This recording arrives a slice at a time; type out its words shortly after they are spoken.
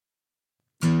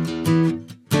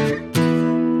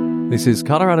This is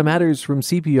Colorado Matters from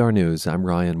CPR News. I'm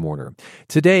Ryan Warner.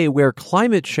 Today, where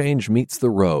climate change meets the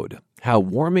road, how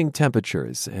warming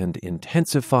temperatures and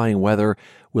intensifying weather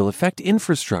will affect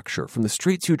infrastructure from the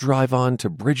streets you drive on to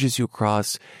bridges you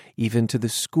cross, even to the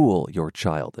school your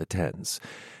child attends.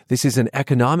 This is an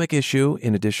economic issue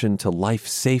in addition to life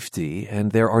safety,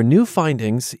 and there are new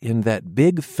findings in that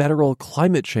big federal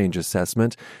climate change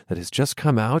assessment that has just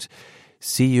come out.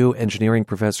 CU engineering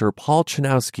professor Paul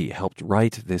Chudnowski helped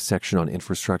write this section on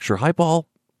infrastructure. Hi, Paul.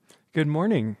 Good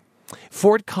morning.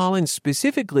 Fort Collins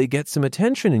specifically gets some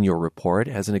attention in your report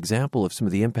as an example of some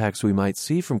of the impacts we might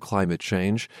see from climate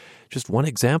change. Just one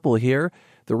example here.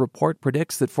 The report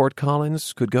predicts that Fort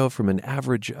Collins could go from an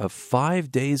average of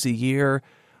 5 days a year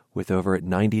with over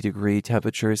 90-degree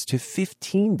temperatures to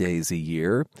 15 days a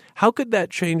year. How could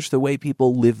that change the way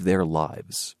people live their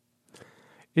lives?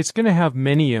 It's going to have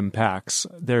many impacts.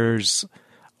 There's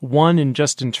one in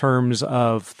terms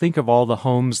of, think of all the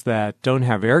homes that don't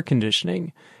have air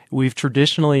conditioning. We've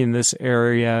traditionally in this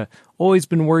area always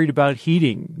been worried about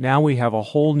heating. Now we have a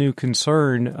whole new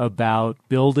concern about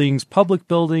buildings, public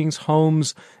buildings,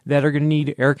 homes that are going to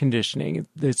need air conditioning.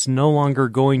 It's no longer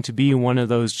going to be one of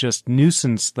those just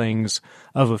nuisance things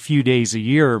of a few days a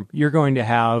year. You're going to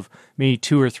have maybe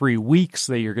 2 or 3 weeks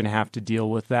that you're going to have to deal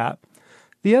with that.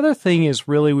 The other thing is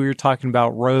really we were talking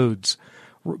about roads.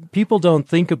 People don't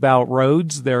think about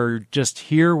roads. They're just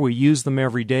here. We use them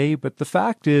every day. But the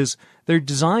fact is they're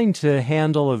designed to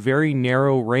handle a very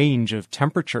narrow range of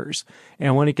temperatures.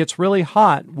 And when it gets really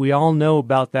hot, we all know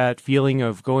about that feeling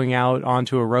of going out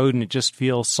onto a road and it just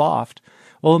feels soft.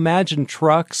 Well, imagine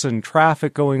trucks and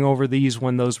traffic going over these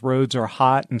when those roads are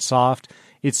hot and soft.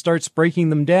 It starts breaking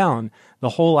them down. The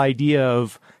whole idea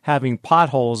of having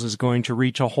potholes is going to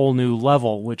reach a whole new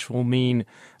level, which will mean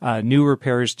new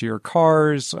repairs to your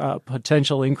cars,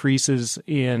 potential increases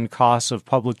in costs of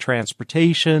public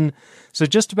transportation. So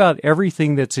just about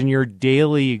everything that's in your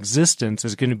daily existence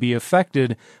is going to be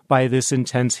affected by this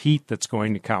intense heat that's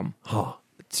going to come.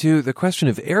 To the question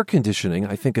of air conditioning,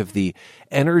 I think of the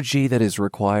energy that is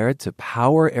required to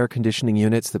power air conditioning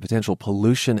units, the potential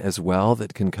pollution as well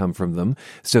that can come from them.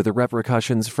 So the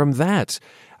repercussions from that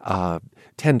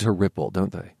tend to ripple,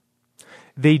 don't they?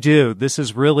 They do. This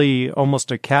is really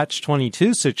almost a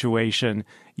catch-22 situation.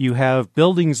 You have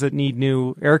buildings that need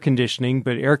new air conditioning,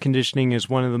 but air conditioning is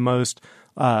one of the most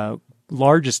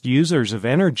largest users of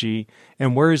energy.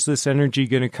 And where is this energy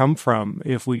going to come from?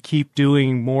 If we keep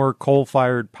doing more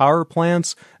coal-fired power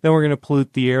plants, then we're going to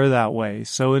pollute the air that way.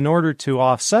 So in order to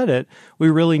offset it, we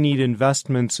really need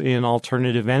investments in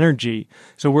alternative energy.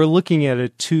 So we're looking at a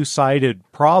two-sided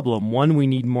problem. One, we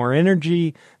need more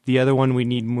energy. The other one, we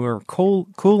need more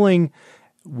cooling.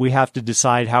 We have to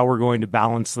decide how we're going to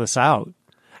balance this out.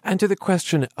 And to the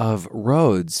question of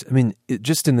roads, I mean,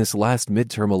 just in this last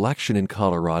midterm election in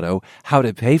Colorado, how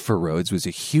to pay for roads was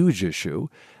a huge issue.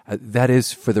 That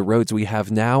is, for the roads we have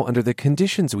now, under the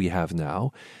conditions we have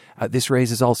now. This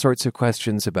raises all sorts of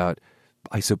questions about,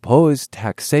 I suppose,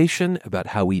 taxation, about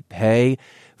how we pay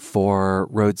for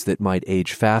roads that might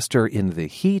age faster in the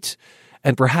heat,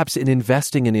 and perhaps in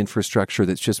investing in infrastructure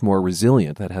that's just more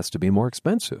resilient. That has to be more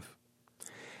expensive.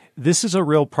 This is a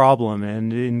real problem,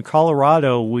 and in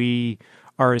Colorado, we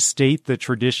are a state that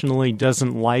traditionally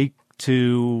doesn't like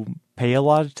to pay a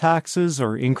lot of taxes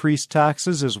or increase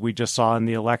taxes, as we just saw in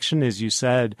the election, as you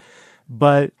said.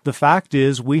 But the fact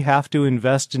is we have to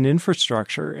invest in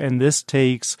infrastructure, and this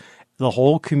takes the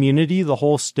whole community, the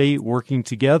whole state working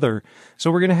together.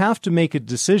 So we're going to have to make a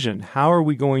decision. How are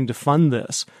we going to fund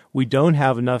this? We don't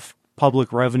have enough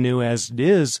public revenue as it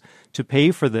is to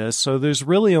pay for this, so there's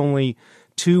really only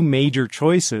two major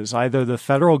choices. Either the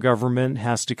federal government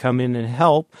has to come in and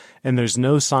help, and there's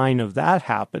no sign of that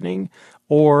happening,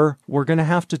 or we're going to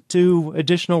have to do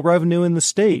additional revenue in the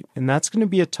state. And that's going to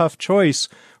be a tough choice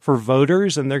for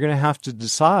voters, and they're going to have to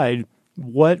decide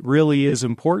what really is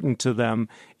important to them.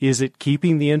 Is it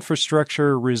keeping the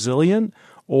infrastructure resilient,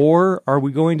 or are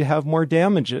we going to have more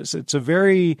damages? It's a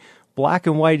very black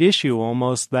and white issue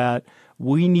almost, that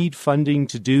we need funding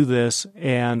to do this,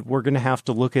 and we're going to have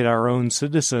to look at our own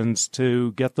citizens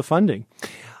to get the funding.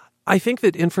 I think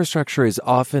that infrastructure is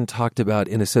often talked about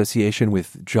in association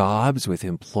with jobs, with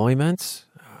employment.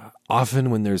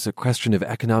 Often when there's a question of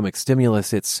economic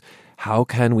stimulus, it's how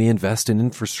can we invest in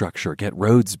infrastructure, get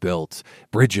roads built,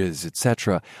 bridges,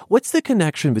 etc. What's the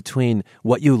connection between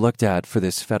what you looked at for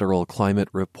this federal climate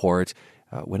report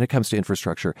when it comes to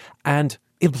infrastructure and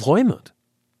employment?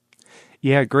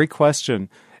 Yeah, great question.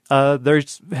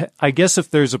 I guess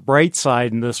if there's a bright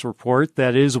side in this report,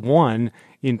 that is one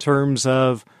in terms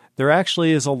of there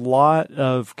actually is a lot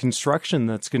of construction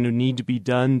that's going to need to be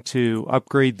done to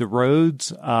upgrade the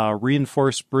roads,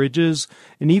 reinforce bridges,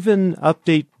 and even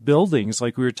update buildings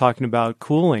like we were talking about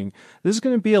cooling. This is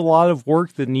going to be a lot of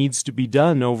work that needs to be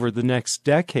done over the next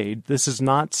decade. This is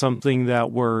not something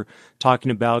that we're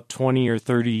talking about 20 or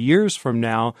 30 years from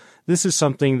now. This is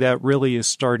something that really is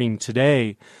starting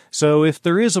today. So if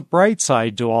there is a bright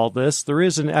side to all this, there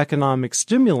is an economic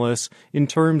stimulus in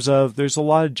terms of there's a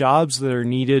lot of jobs that are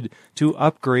needed to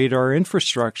upgrade our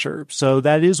infrastructure. So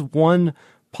that is one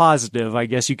positive, I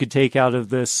guess you could take out of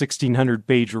this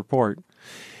 1,600-page report.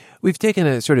 We've taken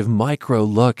a sort of micro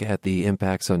look at the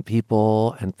impacts on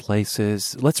people and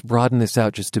places. Let's broaden this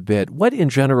out just a bit. What in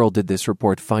general did this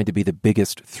report find to be the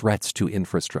biggest threats to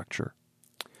infrastructure?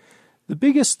 The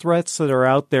biggest threats that are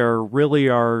out there really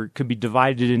could be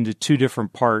divided into two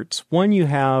different parts. One, you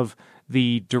have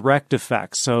the direct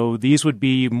effects. So these would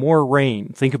be more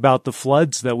rain. Think about the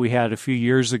floods that we had a few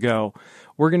years ago.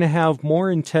 We're going to have more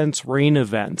intense rain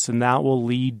events, and that will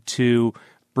lead to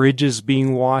bridges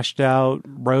being washed out,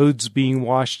 roads being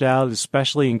washed out,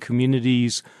 especially in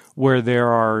communities where there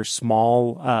are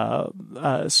small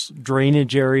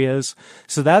drainage areas.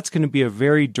 So that's going to be a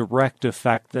very direct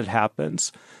effect that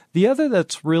happens. The other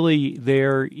that's really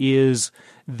there is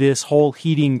this whole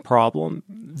heating problem.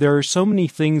 There are so many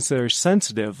things that are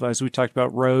sensitive, as we talked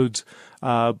about roads,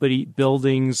 but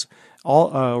buildings,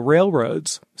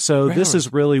 railroads. So this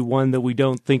is really one that we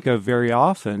don't think of very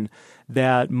often,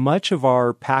 that much of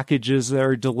our packages that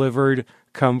are delivered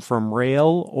come from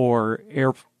rail or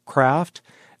aircraft.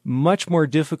 Much more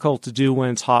difficult to do when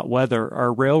it's hot weather.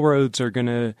 Our railroads are going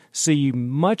to see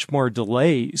much more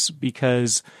delays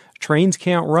because trains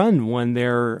can't run when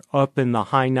they're up in the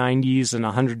high 90s and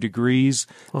 100 degrees.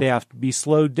 They have to be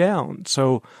slowed down.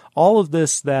 So all of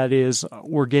this that is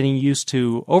we're getting used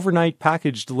to overnight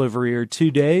package delivery or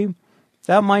 2-day,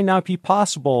 that might not be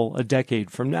possible a decade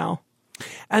from now.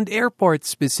 And airports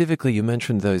specifically, you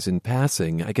mentioned those in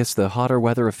passing. I guess the hotter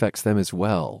weather affects them as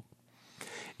well.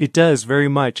 It does very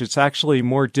much. It's actually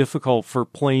more difficult for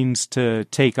planes to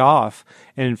take off.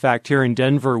 And in fact, here in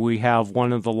Denver, we have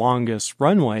one of the longest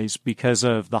runways because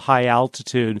of the high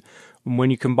altitude.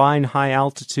 When you combine high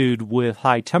altitude with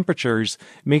high temperatures,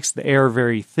 it makes the air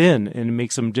very thin and it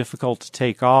makes them difficult to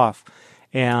take off.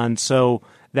 And so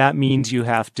that means you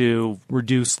have to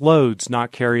reduce loads,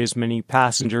 not carry as many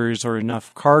passengers or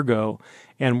enough cargo.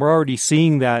 And we're already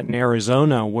seeing that in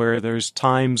Arizona, where there's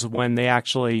times when they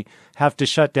actually have to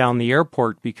shut down the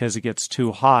airport because it gets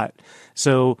too hot.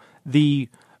 So the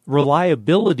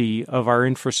reliability of our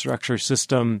infrastructure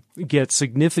system gets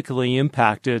significantly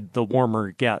impacted the warmer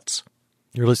it gets.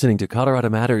 You're listening to Colorado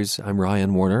Matters. I'm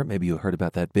Ryan Warner. Maybe you heard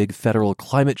about that big federal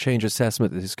climate change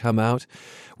assessment that has come out.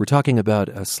 We're talking about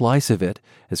a slice of it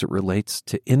as it relates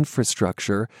to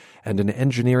infrastructure, and an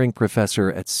engineering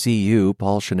professor at CU,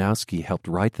 Paul Shanowski, helped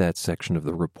write that section of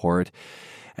the report.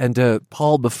 And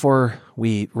Paul, before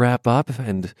we wrap up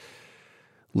and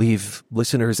leave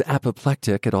listeners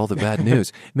apoplectic at all the bad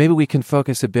news, maybe we can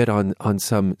focus a bit on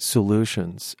some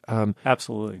solutions.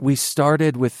 Absolutely. We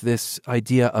started with this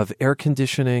idea of air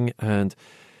conditioning and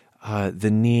the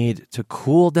need to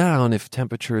cool down if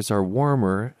temperatures are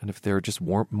warmer and if there are just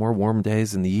more warm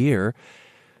days in the year.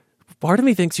 Part of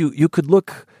me thinks you could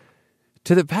look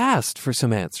to the past for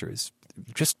some answers.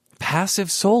 Just passive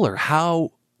solar,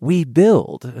 how we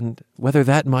build, and whether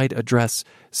that might address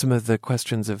some of the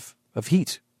questions of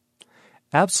heat.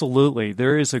 Absolutely.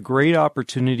 There is a great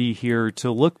opportunity here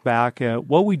to look back at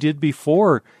what we did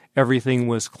before everything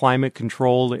was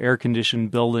climate-controlled, air-conditioned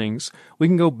buildings. We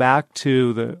can go back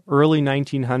to the early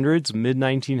 1900s,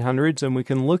 mid-1900s, and we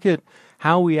can look at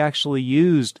how we actually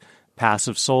used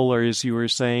passive solar, as you were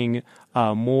saying,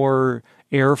 more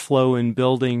airflow in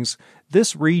buildings.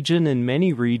 This region and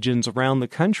many regions around the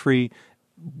country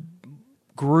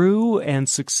grew and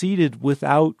succeeded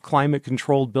without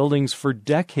climate-controlled buildings for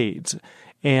decades.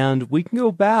 And we can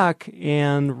go back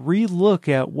and re-look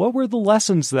at what were the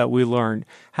lessons that we learned.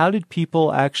 How did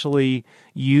people actually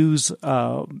use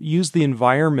the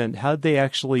environment? How did they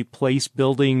actually place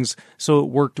buildings so it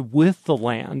worked with the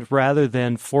land rather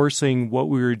than forcing what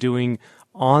we were doing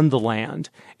on the land?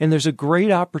 And there's a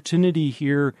great opportunity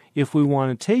here, if we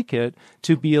want to take it,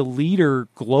 to be a leader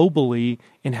globally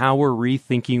in how we're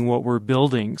rethinking what we're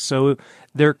building. So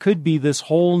there could be this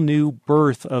whole new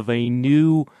birth of a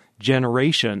new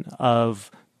generation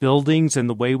of buildings and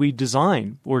the way we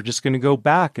design. We're just going to go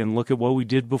back and look at what we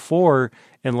did before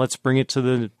and let's bring it to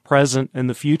the present and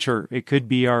the future. It could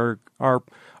be our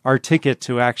ticket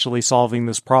to actually solving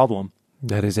this problem.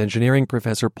 That is engineering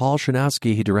professor Paul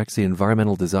Chrzanowski. He directs the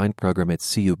environmental design program at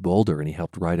CU Boulder, and he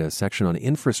helped write a section on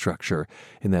infrastructure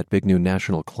in that big new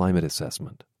national climate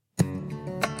assessment.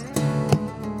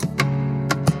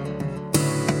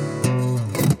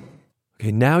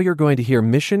 Okay, now you're going to hear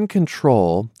mission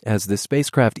control as the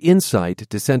spacecraft InSight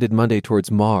descended Monday towards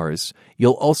Mars.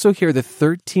 You'll also hear the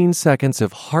 13 seconds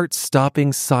of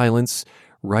heart-stopping silence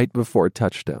right before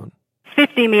touchdown.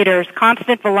 50 meters,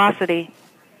 constant velocity.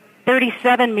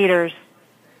 37 meters,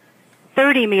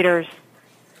 30 meters,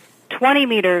 20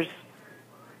 meters,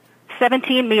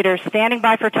 17 meters, standing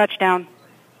by for touchdown.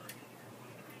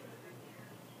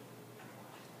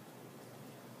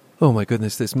 Oh my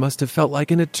goodness, this must have felt like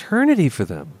an eternity for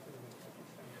them.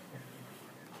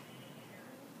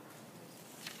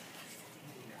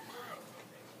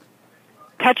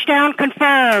 Touchdown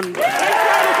confirmed.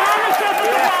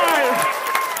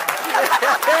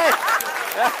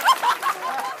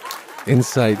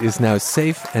 InSight is now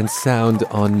safe and sound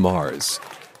on Mars.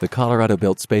 The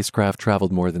Colorado-built spacecraft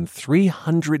traveled more than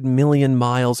 300 million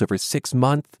miles over 6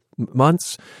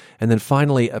 months. And then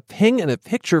finally, a ping and a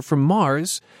picture from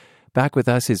Mars. Back with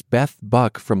us is Beth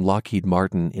Buck from Lockheed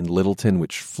Martin in Littleton,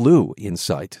 which flew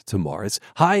InSight to Mars.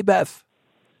 Hi, Beth.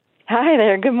 Hi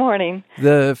there. Good morning.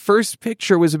 The first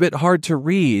picture was a bit hard to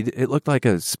read. It looked like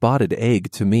a spotted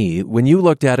egg to me. When you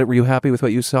looked at it, were you happy with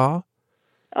what you saw?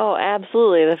 Oh,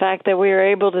 absolutely. The fact that we were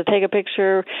able to take a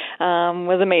picture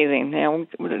was amazing.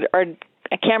 Our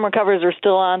camera covers are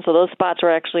still on, so those spots are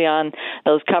actually on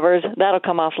those covers. That'll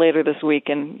come off later this week,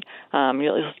 and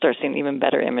you'll start seeing even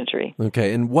better imagery.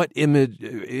 Okay, and what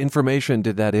information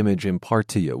did that image impart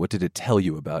to you? What did it tell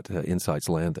you about InSight's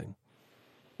landing?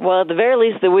 Well, at the very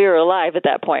least, that we were alive at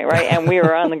that point, right? And we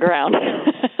were on the ground.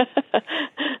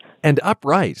 And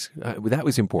upright. That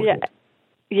was important.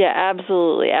 Yeah,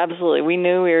 absolutely. We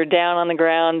knew we were down on the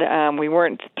ground. We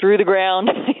weren't through the ground,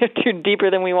 too deeper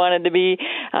than we wanted to be,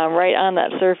 right on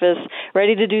that surface,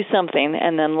 ready to do something.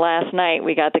 And then last night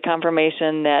we got the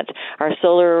confirmation that our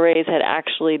solar arrays had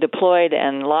actually deployed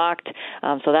and locked.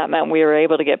 So that meant we were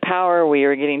able to get power. We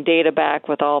were getting data back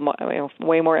with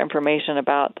way more information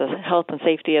about the health and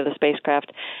safety of the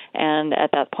spacecraft. And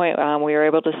at that point, we were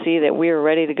able to see that we were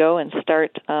ready to go and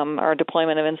start our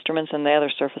deployment of instruments and the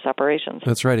other surface operations.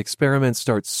 That's right. Experiments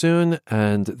start soon,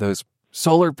 and those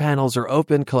solar panels are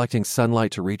open, collecting sunlight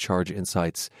to recharge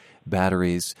InSight's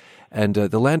batteries. And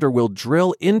the lander will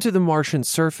drill into the Martian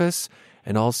surface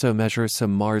and also measure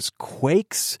some Mars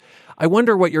quakes. I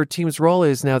wonder what your team's role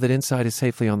is now that InSight is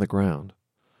safely on the ground.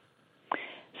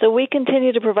 So we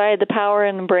continue to provide the power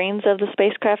and brains of the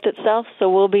spacecraft itself. So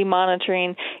we'll be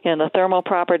monitoring, the thermal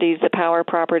properties, the power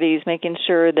properties, making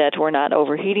sure that we're not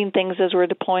overheating things as we're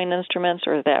deploying instruments,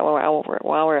 or that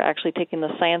while we're actually taking the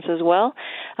science as well.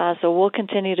 So we'll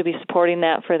continue to be supporting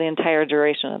that for the entire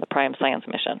duration of the Prime Science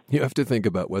mission. You have to think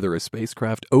about whether a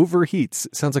spacecraft overheats.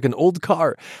 Sounds like an old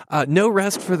car. No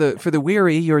rest for the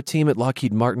weary. Your team at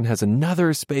Lockheed Martin has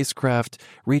another spacecraft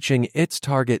reaching its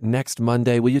target next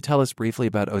Monday. Will you tell us briefly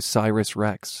about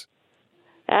OSIRIS-REx?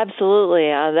 Absolutely.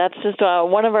 That's just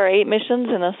one of our 8 missions,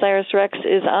 and OSIRIS-REx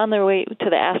is on their way to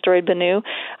the asteroid Bennu.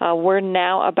 We're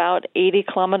now about 80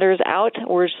 kilometers out.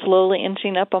 We're slowly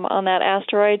inching up on that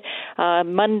asteroid.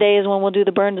 Monday is when we'll do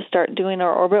the burn to start doing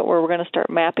our orbit, where we're going to start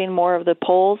mapping more of the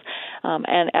poles.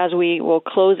 And as we will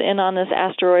close in on this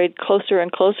asteroid closer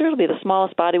and closer, it'll be the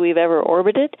smallest body we've ever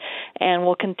orbited, and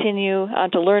we'll continue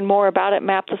to learn more about it,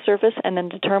 map the surface, and then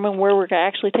determine where we're going to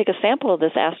actually take a sample of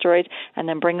this asteroid and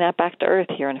then bring that back to Earth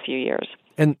here in a few years.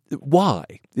 And why?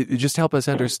 Just help us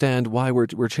understand why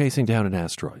we're chasing down an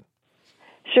asteroid.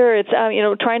 Sure. It's,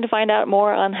 trying to find out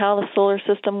more on how the solar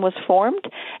system was formed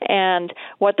and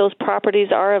what those properties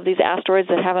are of these asteroids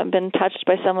that haven't been touched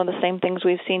by some of the same things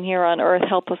we've seen here on Earth.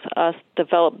 Help us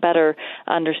develop better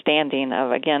understanding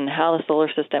of, again, how the solar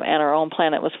system and our own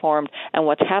planet was formed and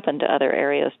what's happened to other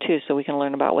areas, too, so we can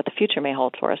learn about what the future may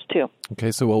hold for us, too.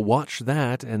 Okay, so we'll watch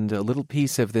that, and a little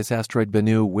piece of this asteroid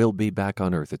Bennu will be back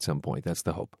on Earth at some point. That's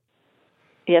the hope.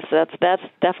 Yes, that's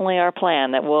definitely our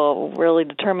plan, that will really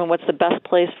determine what's the best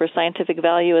place for scientific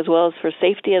value as well as for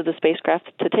safety of the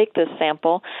spacecraft to take this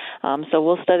sample. So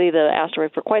we'll study the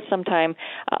asteroid for quite some time,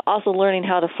 also learning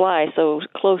how to fly so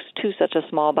close to such a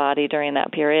small body during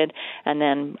that period, and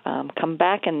then come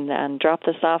back and drop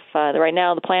this off. Right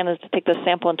now the plan is to take this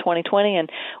sample in 2020, and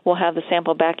we'll have the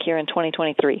sample back here in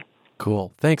 2023.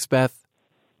 Cool. Thanks, Beth.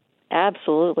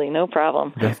 Absolutely, no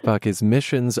problem. Beth Buck is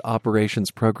Missions Operations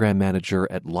Program Manager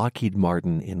at Lockheed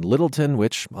Martin in Littleton,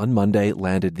 which on Monday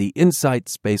landed the InSight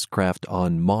spacecraft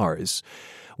on Mars.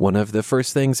 One of the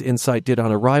first things Insight did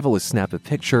on arrival is snap a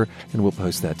picture, and we'll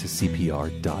post that to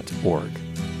CPR.org.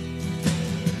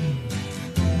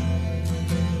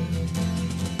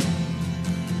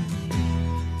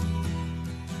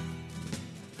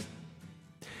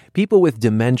 People with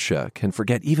dementia can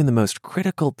forget even the most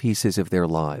critical pieces of their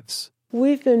lives.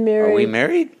 We've been married. Are we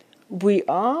married? We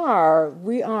are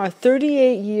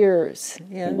 38 years.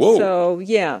 And Whoa. So,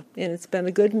 and it's been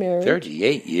a good marriage.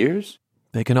 38 years?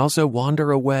 They can also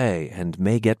wander away and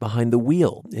may get behind the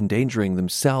wheel, endangering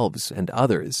themselves and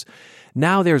others.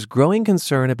 Now there's growing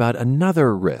concern about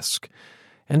another risk.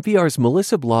 NPR's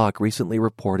Melissa Block recently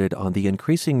reported on the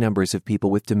increasing numbers of people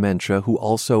with dementia who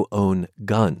also own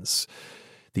guns.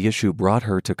 The issue brought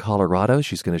her to Colorado.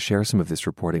 She's going to share some of this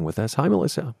reporting with us. Hi,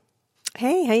 Melissa.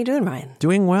 Hey, how you doing, Ryan?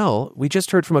 Doing well. We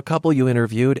just heard from a couple you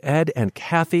interviewed, Ed and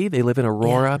Kathy. They live in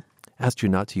Aurora. Yeah. Asked you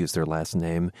not to use their last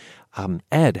name.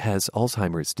 Ed has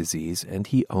Alzheimer's disease, and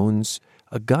he owns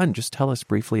a gun. Just tell us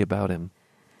briefly about him.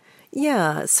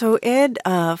 Yeah, so Ed,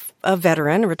 a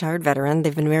veteran, a retired veteran,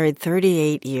 they've been married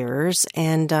 38 years,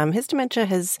 and his dementia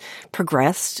has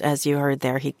progressed, as you heard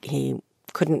there. He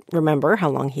couldn't remember how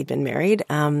long he'd been married.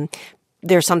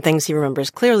 There's some things he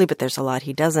remembers clearly, but there's a lot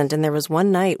he doesn't. And there was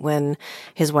one night when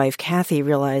his wife, Kathy,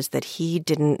 realized that he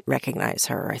didn't recognize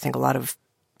her. I think a lot of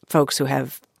folks who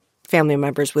have family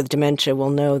members with dementia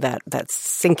will know that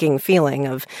sinking feeling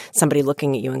of somebody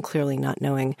looking at you and clearly not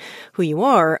knowing who you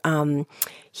are.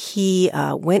 He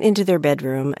went into their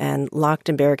bedroom and locked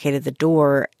and barricaded the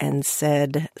door and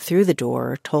said through the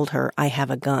door, told her, "I have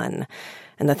a gun."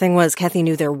 And the thing was, Kathy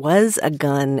knew there was a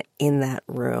gun in that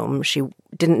room. She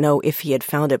didn't know if he had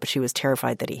found it, but she was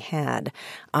terrified that he had.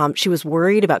 She was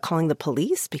worried about calling the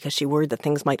police because she worried that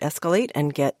things might escalate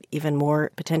and get even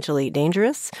more potentially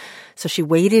dangerous. So she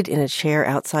waited in a chair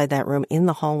outside that room in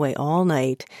the hallway all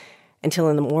night until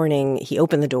in the morning he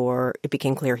opened the door. It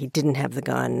became clear he didn't have the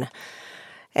gun.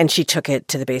 And she took it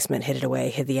to the basement, hid it away,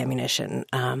 hid the ammunition.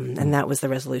 And that was the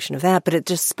resolution of that. But it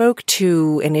just spoke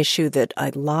to an issue that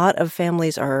a lot of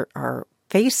families are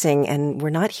facing, and we're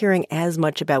not hearing as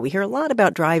much about. We hear a lot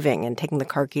about driving and taking the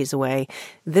car keys away.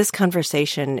 This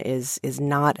conversation is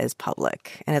not as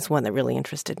public, and it's one that really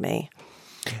interested me.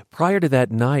 Prior to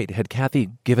that night, had Kathy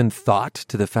given thought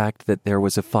to the fact that there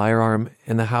was a firearm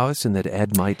in the house and that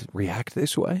Ed might react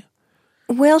this way?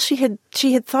 Well, she had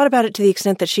thought about it to the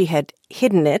extent that she had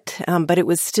hidden it, but it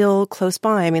was still close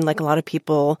by. I mean, like a lot of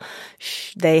people,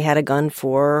 they had a gun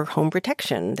for home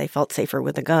protection. They felt safer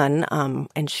with a gun,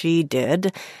 and she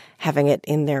did, having it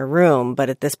in their room. But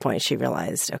at this point, she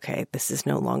realized, okay, this is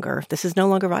no longer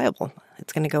viable.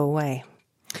 It's going to go away.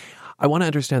 I want to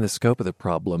understand the scope of the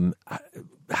problem.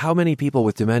 How many people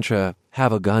with dementia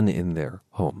have a gun in their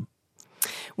home?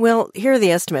 Well, here are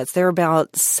the estimates. There are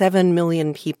about 7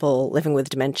 million people living with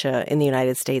dementia in the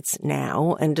United States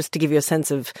now. And just to give you a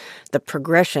sense of the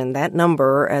progression, that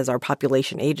number, as our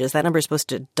population ages, that number is supposed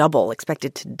to double,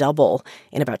 expected to double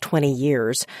in about 20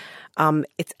 years.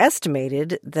 It's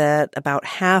estimated that about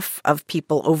half of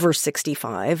people over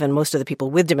 65, and most of the people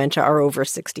with dementia are over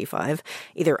 65,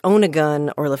 either own a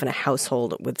gun or live in a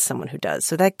household with someone who does.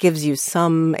 So that gives you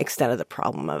some extent of the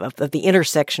problem of the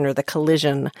intersection or the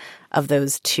collision of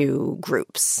those two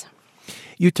groups.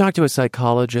 You talked to a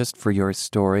psychologist for your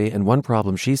story, and one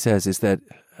problem she says is that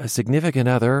a significant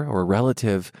other or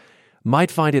relative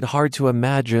might find it hard to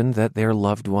imagine that their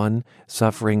loved one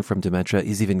suffering from dementia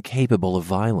is even capable of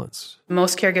violence.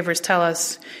 Most caregivers tell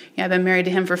us, I've been married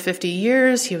to him for 50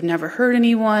 years, he would never hurt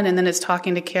anyone, and then it's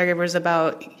talking to caregivers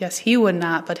about, yes, he would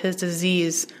not, but his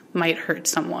disease might hurt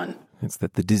someone. It's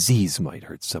that the disease might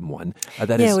hurt someone.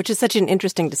 Which is such an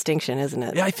interesting distinction, isn't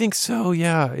it? Yeah, I think so,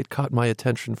 yeah. It caught my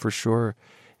attention for sure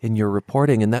in your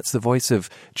reporting, and that's the voice of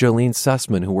Jolene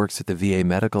Sussman, who works at the VA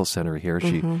Medical Center here.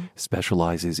 She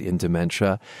specializes in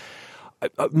dementia.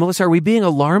 Melissa, are we being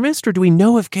alarmist, or do we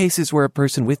know of cases where a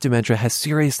person with dementia has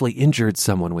seriously injured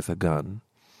someone with a gun?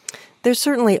 There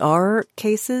certainly are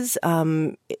cases.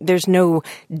 There's no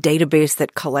database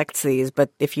that collects these, but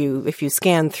if you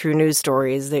scan through news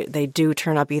stories, they do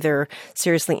turn up either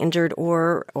seriously injured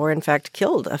or in fact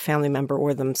killed a family member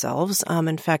or themselves.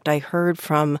 In fact, I heard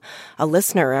from a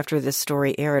listener after this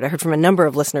story aired. I heard from a number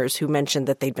of listeners who mentioned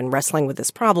that they'd been wrestling with this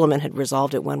problem and had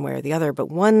resolved it one way or the other. But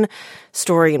one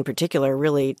story in particular,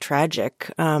 really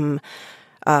tragic.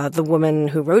 The woman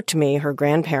who wrote to me, her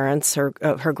grandparents, her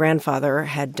grandfather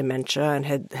had dementia and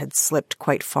had slipped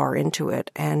quite far into it.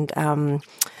 And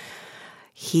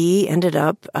he ended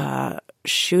up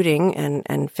shooting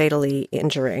and fatally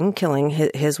killing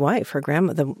his wife, her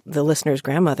the listener's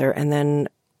grandmother, and then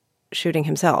shooting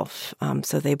himself.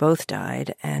 So they both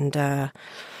died. And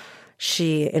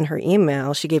in her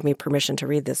email, she gave me permission to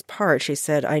read this part. She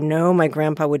said, "I know my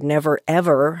grandpa would never,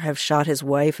 ever have shot his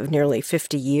wife of nearly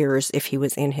 50 years if he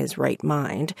was in his right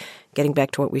mind." Getting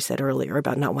back to what we said earlier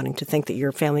about not wanting to think that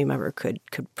your family member could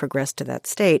progress to that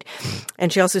state.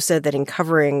 And she also said that in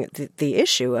covering the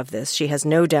issue of this, she has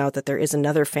no doubt that there is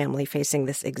another family facing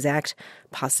this exact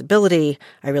possibility.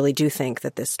 I really do think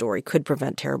that this story could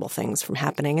prevent terrible things from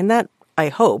happening. And that, I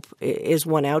hope, is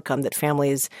one outcome, that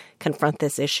families confront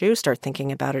this issue, start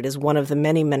thinking about it as one of the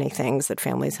many, many things that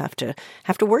families have to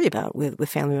worry about with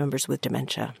family members with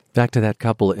dementia. Back to that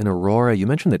couple in Aurora, you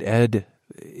mentioned that Ed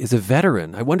is a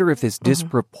veteran. I wonder if this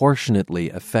disproportionately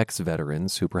affects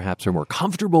veterans who perhaps are more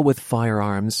comfortable with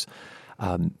firearms,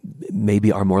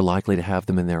 maybe are more likely to have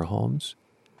them in their homes.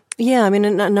 Yeah, I mean,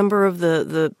 a number of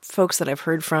the folks that I've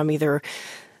heard from, either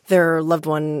their loved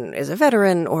one is a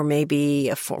veteran or maybe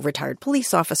a retired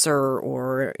police officer,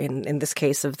 or in this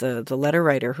case of the letter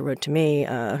writer who wrote to me,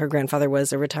 her grandfather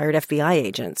was a retired FBI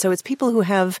agent. So it's people who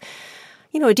have,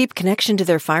 a deep connection to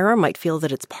their firearm, might feel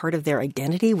that it's part of their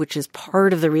identity, which is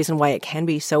part of the reason why it can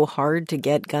be so hard to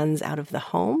get guns out of the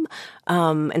home.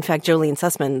 In fact, Jolene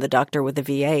Sussman, the doctor with the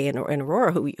VA in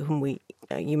Aurora, whom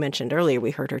you mentioned earlier,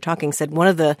 we heard her talking, said one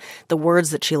of the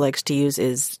words that she likes to use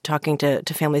is talking to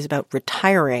families about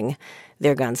retiring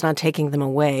their guns, not taking them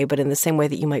away, but in the same way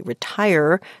that you might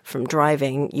retire from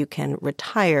driving, you can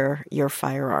retire your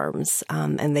firearms.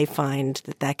 And they find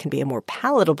that can be a more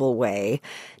palatable way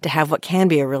to have what can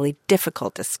be a really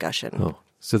difficult discussion. Oh.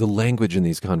 So the language in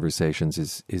these conversations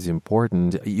is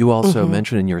important. You also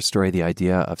mentioned in your story the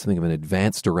idea of something of an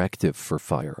advance directive for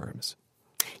firearms.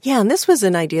 Yeah, and this was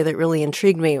an idea that really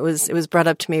intrigued me. It was brought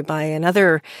up to me by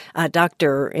another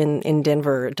doctor in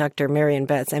Denver, Dr. Marion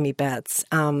Betts, Emmy Betts,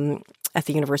 at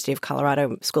the University of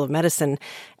Colorado School of Medicine.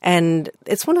 And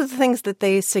it's one of the things that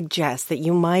they suggest, that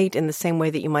you might, in the same way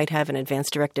that you might have an advance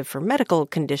directive for medical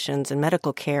conditions and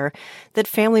medical care, that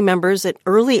family members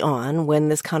early on, when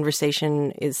this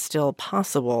conversation is still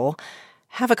possible,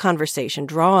 have a conversation,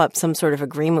 draw up some sort of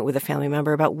agreement with a family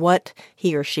member about what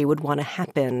he or she would want to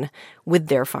happen with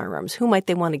their firearms. Who might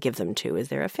they want to give them to? Is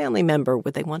there a family member?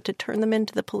 Would they want to turn them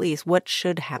into the police? What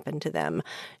should happen to them?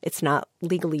 It's not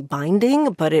legally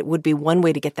binding, but it would be one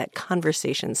way to get that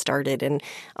conversation started. And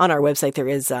on our website, there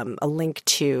is a link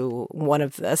to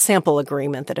a sample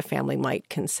agreement that a family might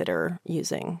consider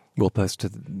using. We'll post to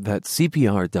that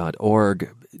CPR.org.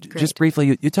 Great. Just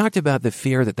briefly, you talked about the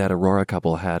fear that Aurora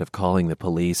couple had of calling the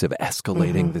police, of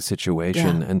escalating the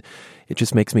situation. Yeah. And it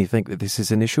just makes me think that this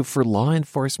is an issue for law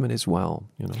enforcement as well.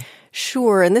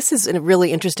 Sure. And this is a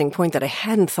really interesting point that I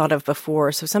hadn't thought of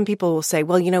before. So some people will say,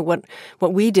 well,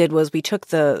 what we did was we took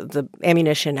the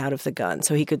ammunition out of the gun.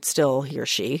 So he could still, he or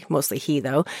she, mostly he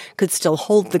though, could still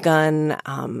hold the gun,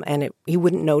 and he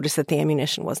wouldn't notice that the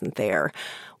ammunition wasn't there.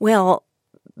 Well,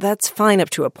 that's fine up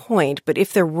to a point, but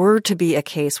if there were to be a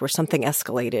case where something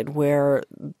escalated, where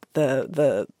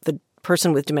the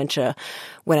person with dementia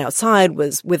went outside,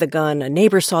 was with a gun, a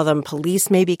neighbor saw them,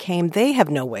 police maybe came, they have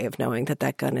no way of knowing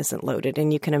that gun isn't loaded.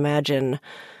 And you can imagine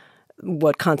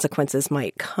what consequences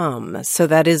might come. So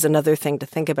that is another thing to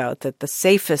think about, that the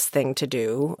safest thing to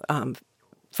do,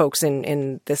 folks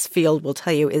in this field will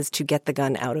tell you, is to get the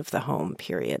gun out of the home,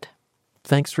 period.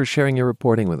 Thanks for sharing your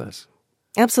reporting with us.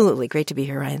 Absolutely. Great to be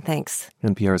here, Ryan. Thanks.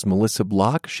 NPR's Melissa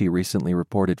Block, she recently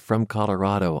reported from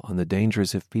Colorado on the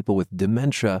dangers of people with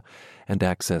dementia and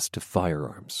access to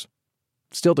firearms.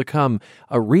 Still to come,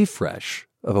 a refresh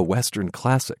of a Western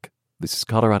classic. This is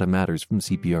Colorado Matters from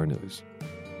CPR News.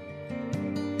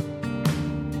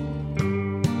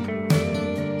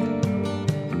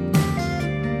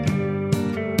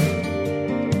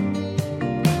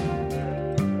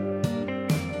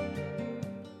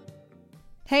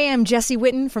 Hey, I'm Jessie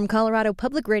Whitten from Colorado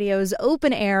Public Radio's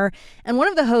Open Air and one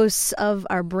of the hosts of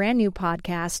our brand new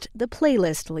podcast, The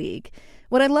Playlist League.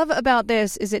 What I love about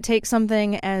this is it takes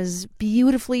something as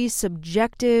beautifully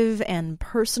subjective and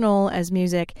personal as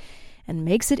music and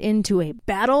makes it into a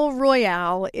battle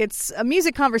royale. It's a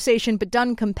music conversation, but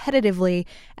done competitively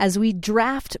as we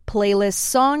draft playlists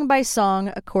song by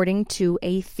song according to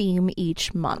a theme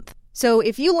each month. So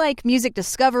if you like music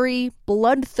discovery,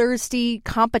 bloodthirsty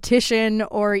competition,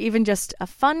 or even just a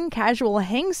fun, casual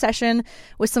hang session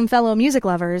with some fellow music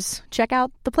lovers, check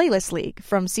out the Playlist League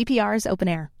from CPR's Open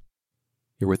Air.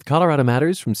 You're with Colorado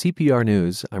Matters from CPR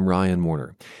News. I'm Ryan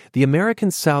Warner. The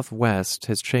American Southwest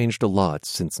has changed a lot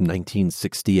since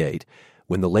 1968,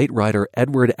 when the late writer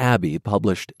Edward Abbey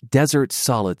published Desert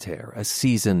Solitaire, A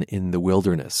Season in the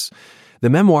Wilderness. The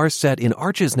memoir, set in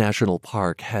Arches National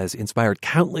Park, has inspired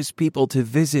countless people to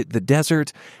visit the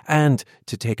desert and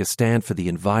to take a stand for the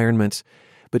environment.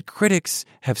 but critics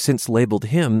have since labeled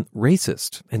him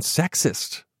racist and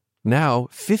sexist. Now,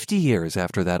 50 years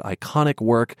after that iconic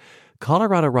work,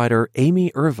 Colorado writer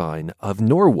Amy Irvine of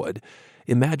Norwood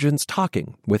imagines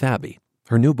talking with Abby.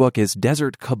 Her new book is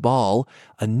Desert Cabal,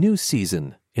 A New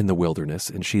Season in the Wilderness,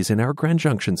 and she's in our Grand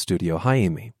Junction studio. Hi,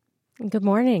 Amy. Good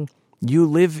morning. You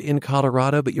live in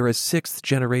Colorado, but you're a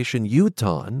sixth-generation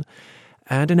Utahn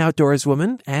and an outdoors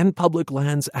woman and public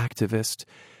lands activist.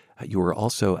 You were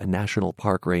also a national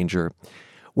park ranger.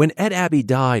 When Ed Abbey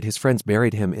died, his friends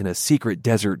buried him in a secret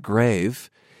desert grave.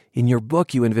 In your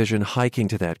book, you envision hiking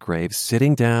to that grave,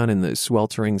 sitting down in the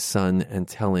sweltering sun and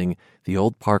telling the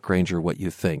old park ranger what you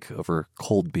think over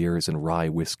cold beers and rye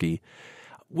whiskey.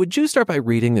 Would you start by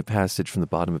reading the passage from the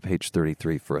bottom of page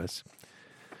 33 for us?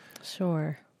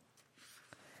 Sure.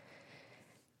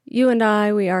 You and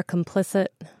I, we are complicit.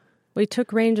 We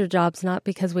took ranger jobs not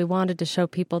because we wanted to show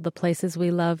people the places we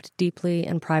loved deeply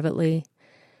and privately.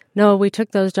 No, we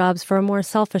took those jobs for a more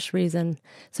selfish reason,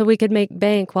 so we could make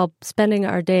bank while spending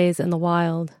our days in the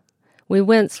wild. We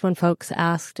winced when folks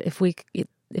asked if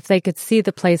they could see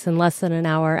the place in less than an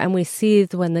hour, and we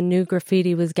seethed when the new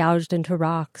graffiti was gouged into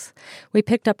rocks. We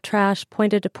picked up trash,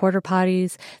 pointed to porta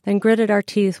potties, then gritted our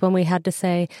teeth when we had to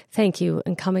say thank you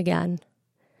and come again.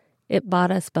 It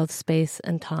bought us both space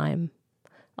and time.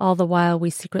 All the while,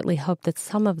 we secretly hoped that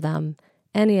some of them,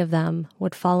 any of them,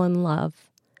 would fall in love,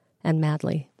 and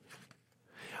madly.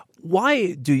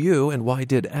 Why do you, and why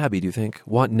did Abby, do you think,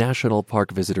 want national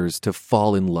park visitors to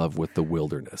fall in love with the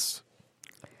wilderness?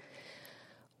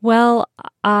 Well,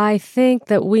 I think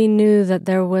that we knew that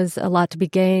there was a lot to be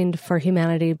gained for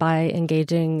humanity by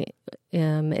engaging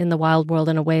in the wild world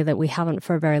in a way that we haven't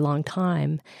for a very long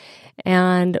time.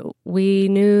 And we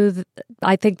knew,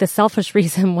 I think the selfish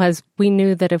reason was we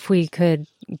knew that if we could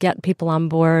get people on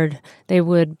board, they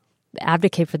would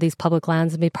advocate for these public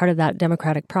lands and be part of that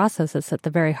democratic process that's at the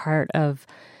very heart of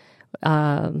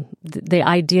the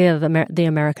idea of the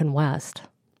American West.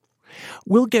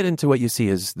 We'll get into what you see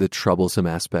as the troublesome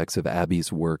aspects of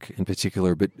Abby's work in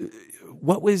particular, but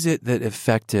what was it that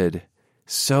affected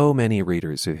so many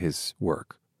readers of his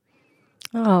work?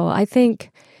 Oh, I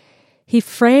think he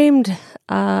framed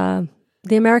the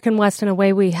American West in a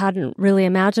way we hadn't really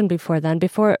imagined before then.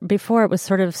 Before it was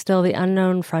sort of still the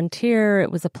unknown frontier.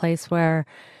 It was a place where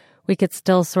we could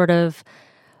still sort of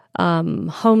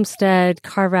homestead,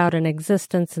 carve out an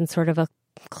existence in sort of a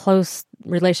close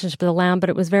relationship to the land, but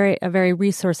it was a very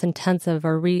resource intensive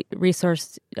or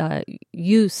resource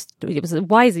use. It was a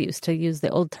wise use, to use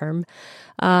the old term,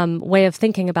 way of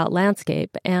thinking about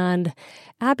landscape. And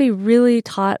Abby really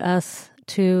taught us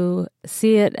to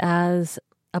see it as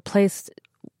a place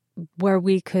where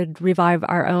we could revive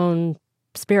our own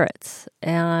spirits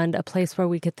and a place where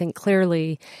we could think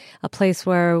clearly, a place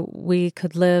where we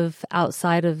could live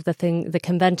outside of the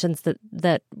conventions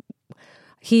that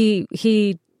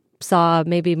he saw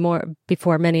maybe more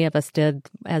before many of us did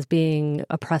as being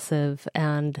oppressive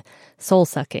and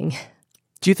soul-sucking.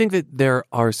 Do you think that there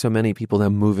are so many people now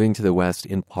moving to the West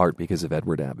in part because of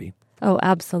Edward Abbey? Oh,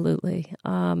 absolutely.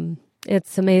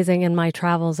 It's amazing in my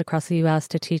travels across the U.S.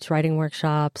 to teach writing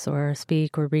workshops or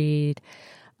speak or read.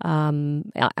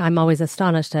 I'm always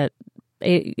astonished at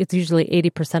it's usually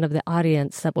 80% of the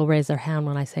audience that will raise their hand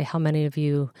when I say, how many of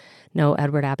you know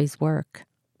Edward Abbey's work?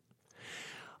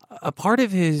 A part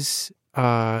of his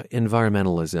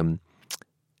environmentalism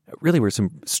really were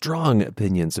some strong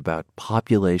opinions about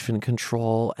population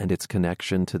control and its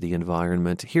connection to the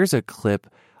environment. Here's a clip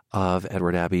of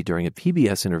Edward Abbey during a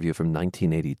PBS interview from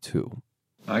 1982.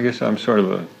 I guess I'm sort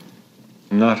of a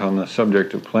nut on the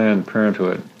subject of Planned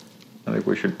Parenthood. I think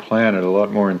we should plan it a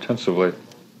lot more intensively.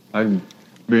 I'd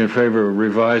be in favor of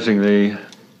revising the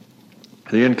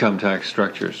income tax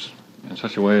structures in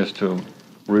such a way as to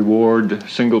reward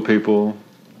single people,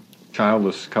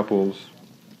 childless couples,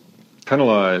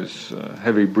 penalize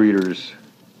heavy breeders,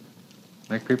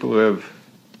 make people who have,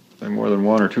 say, more than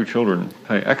one or two children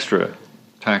pay extra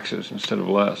taxes instead of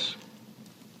less.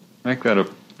 Make that a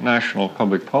national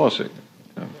public policy.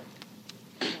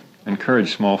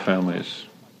 Encourage small families.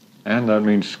 And that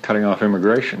means cutting off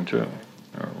immigration too,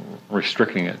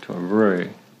 restricting it to a very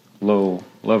low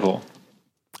level.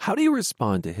 How do you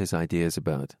respond to his ideas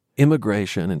about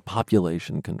immigration and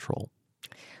population control?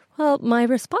 Well, my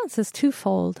response is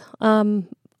twofold.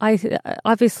 I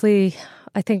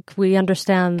think we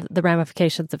understand the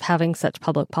ramifications of having such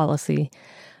public policy.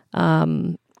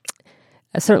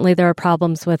 Certainly, there are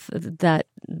problems with that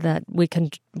we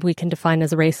can define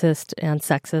as racist and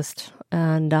sexist,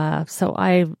 and so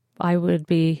I would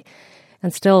be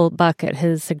and still buck at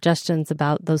his suggestions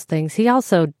about those things. He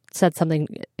also said something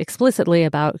explicitly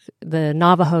about the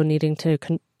Navajo needing to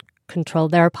control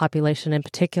their population in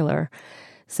particular.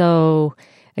 So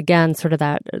again, sort of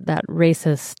that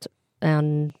racist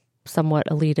and somewhat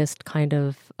elitist kind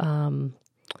of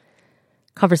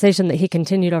conversation that he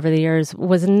continued over the years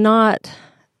was not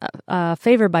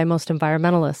favored by most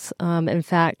environmentalists. In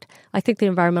fact, I think the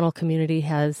environmental community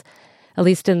has, at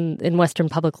least in Western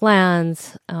public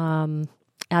lands,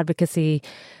 advocacy,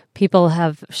 people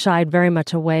have shied very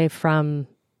much away from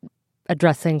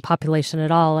addressing population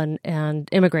at all and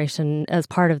immigration as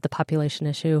part of the population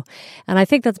issue. And I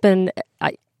think that's been,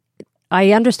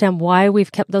 I understand why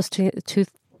we've kept those two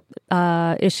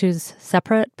issues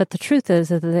separate, but the truth is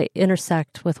that they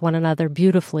intersect with one another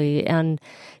beautifully and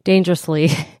dangerously,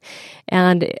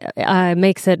 and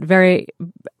makes it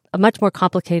a much more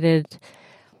complicated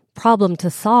problem to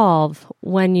solve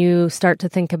when you start to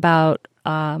think about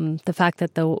the fact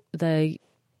that the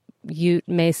Ute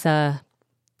Mesa,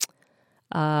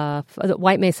 the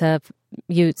White Mesa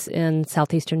Utes in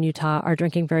southeastern Utah are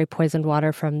drinking very poisoned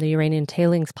water from the uranium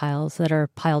tailings piles that are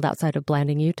piled outside of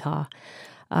Blanding, Utah.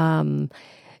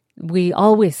 We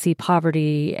always see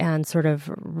poverty and sort of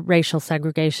racial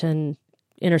segregation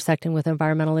intersecting with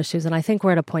environmental issues, and I think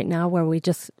we're at a point now where we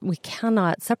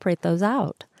cannot separate those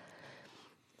out.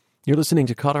 You're listening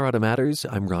to Colorado Matters.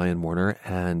 I'm Ryan Warner,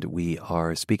 and we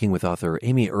are speaking with author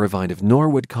Amy Irvine of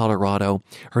Norwood, Colorado.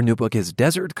 Her new book is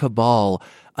Desert Cabal,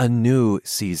 A New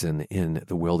Season in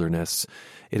the Wilderness.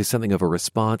 It is something of a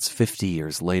response 50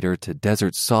 years later to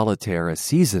Desert Solitaire, A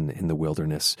Season in the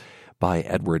Wilderness by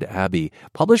Edward Abbey,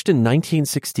 published in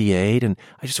 1968. And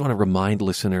I just want to remind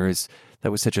listeners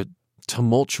that was such a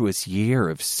tumultuous year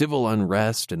of civil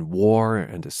unrest and war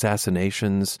and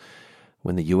assassinations,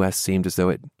 when the U.S. seemed as though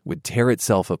it would tear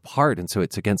itself apart. And so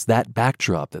it's against that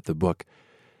backdrop that the book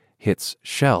hits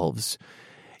shelves.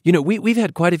 You know, we've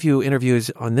had quite a few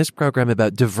interviews on this program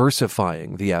about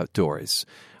diversifying the outdoors.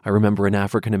 I remember an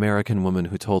African-American woman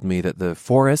who told me that the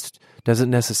forest doesn't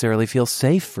necessarily feel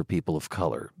safe for people of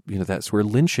color. You know, that's where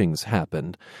lynchings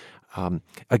happened.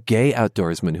 A gay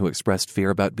outdoorsman who expressed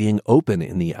fear about being open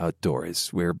in the outdoors,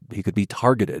 where he could be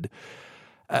targeted.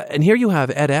 And here you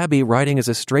have Ed Abbey writing as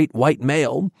a straight white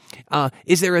male.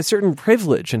 Is there a certain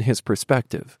privilege in his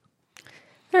perspective?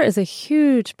 There is a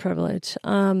huge privilege.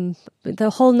 The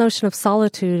whole notion of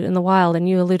solitude in the wild, and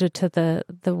you alluded to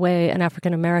the way an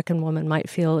African-American woman might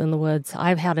feel in the woods.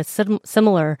 I've had a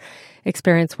similar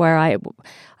experience where I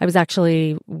was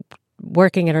actually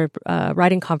working at a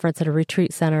writing conference at a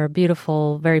retreat center, a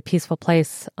beautiful, very peaceful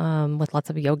place with lots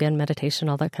of yoga and meditation,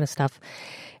 all that kind of stuff.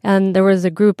 And there was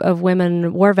a group of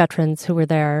women, war veterans who were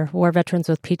there, war veterans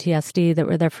with PTSD that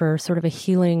were there for sort of a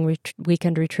healing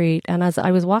weekend retreat. And as I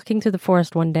was walking through the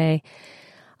forest one day,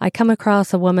 I come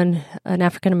across a woman, an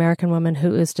African-American woman,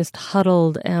 who is just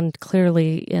huddled and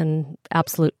clearly in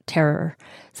absolute terror,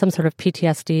 some sort of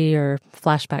PTSD or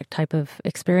flashback type of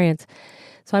experience.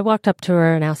 So I walked up to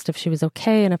her and asked if she was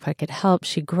okay and if I could help.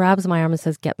 She grabs my arm and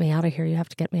says, "Get me out of here. You have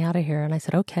to get me out of here." And I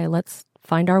said, "Okay, let's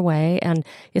find our way, and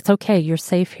it's okay, you're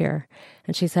safe here."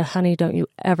 And she said, "Honey, don't you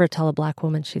ever tell a black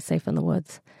woman she's safe in the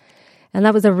woods." And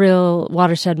that was a real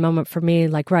watershed moment for me.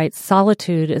 Like, right,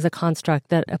 solitude is a construct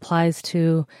that applies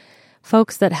to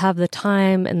folks that have the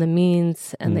time and the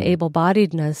means and the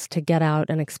able-bodiedness to get out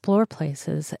and explore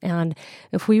places. And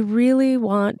if we really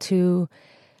want to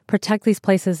protect these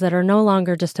places that are no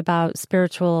longer just about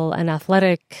spiritual and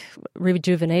athletic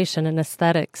rejuvenation and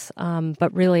aesthetics,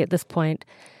 but really at this point,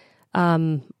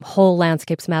 whole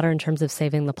landscapes matter in terms of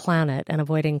saving the planet and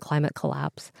avoiding climate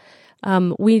collapse.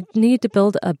 We need to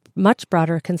build a much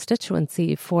broader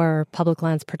constituency for public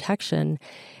lands protection,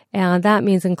 and that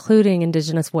means including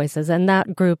Indigenous voices. And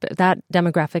that group, that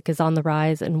demographic is on the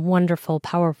rise in wonderful,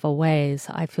 powerful ways.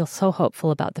 I feel so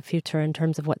hopeful about the future in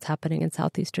terms of what's happening in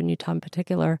southeastern Utah in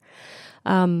particular.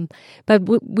 But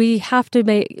we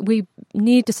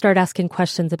need to start asking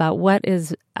questions about what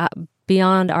is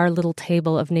beyond our little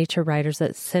table of nature writers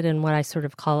that sit in what I sort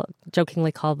of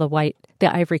jokingly call the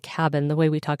ivory cabin, the way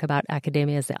we talk about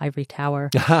academia as the ivory tower.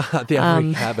 The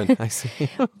ivory cabin, I see.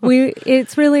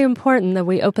 It's really important that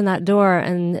we open that door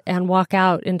and walk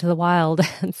out into the wild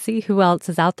and see who else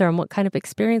is out there and what kind of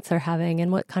experience they're having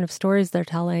and what kind of stories they're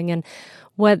telling and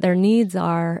what their needs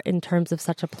are in terms of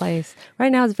such a place.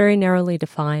 Right now it's very narrowly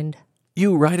defined.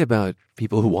 You write about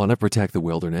people who want to protect the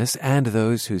wilderness and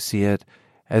those who see it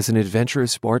as an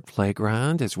adventurous sport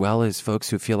playground, as well as folks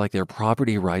who feel like their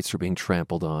property rights are being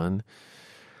trampled on.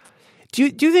 Do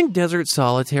you think Desert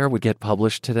Solitaire would get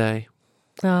published today?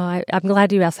 I'm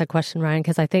glad you asked that question, Ryan,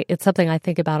 because I think it's something I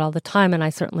think about all the time, and I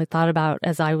certainly thought about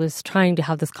as I was trying to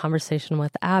have this conversation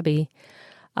with Abbey.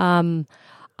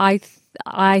 I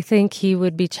think he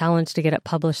would be challenged to get it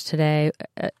published today.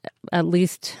 At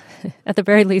the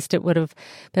very least, it would have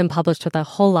been published with a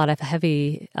whole lot of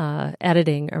heavy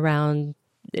editing around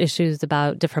issues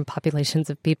about different populations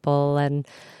of people and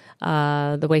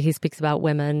the way he speaks about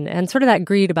women and sort of that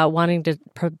greed about wanting to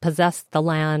possess the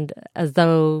land as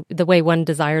though the way one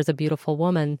desires a beautiful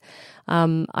woman.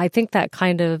 I think that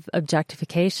kind of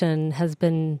objectification has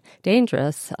been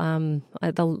dangerous.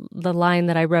 The line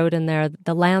that I wrote in there,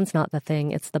 the land's not the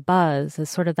thing, it's the buzz, is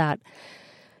sort of that,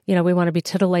 we want to be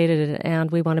titillated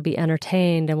and we want to be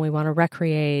entertained and we want to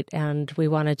recreate and we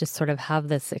want to just sort of have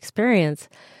this experience.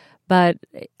 But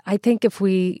I think if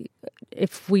we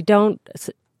don't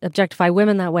objectify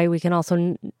women that way, we can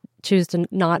also choose to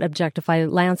not objectify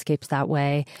landscapes that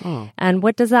way. Oh. And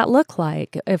what does that look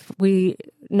like if we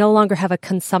no longer have a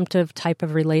consumptive type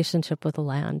of relationship with the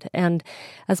land? And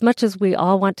as much as we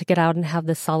all want to get out and have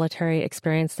this solitary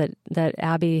experience that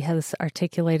Abby has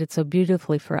articulated so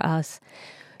beautifully for us,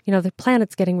 the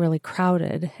planet's getting really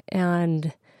crowded,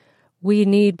 and we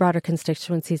need broader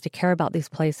constituencies to care about these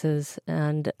places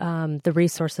and the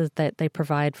resources that they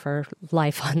provide for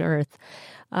life on Earth.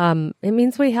 It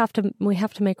means we have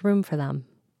to make room for them.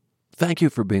 Thank you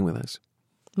for being with us.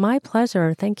 My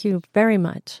pleasure. Thank you very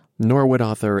much. Norwood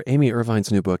author Amy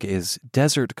Irvine's new book is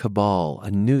Desert Cabal,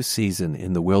 A New Season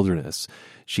in the Wilderness.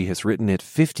 She has written it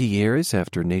 50 years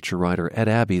after nature writer Ed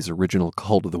Abbey's original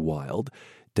Call to the Wild,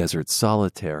 Desert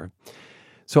Solitaire.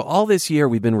 So all this year,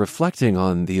 we've been reflecting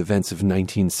on the events of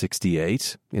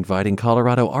 1968, inviting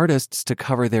Colorado artists to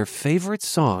cover their favorite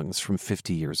songs from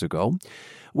 50 years ago.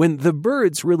 When the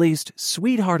Byrds released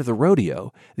Sweetheart of the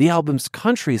Rodeo, the album's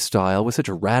country style was such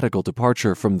a radical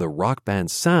departure from the rock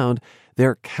band's sound,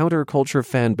 their counterculture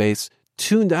fan base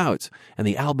tuned out, and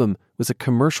the album was a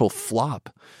commercial flop.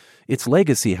 Its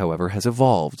legacy, however, has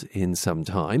evolved in some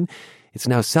time. It's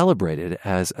now celebrated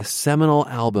as a seminal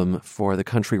album for the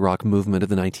country rock movement of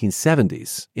the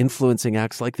 1970s, influencing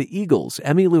acts like the Eagles,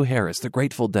 Emmylou Harris, the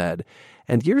Grateful Dead,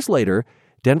 and years later,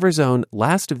 Denver's own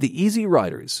Last of the Easy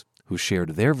Riders, who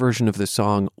shared their version of the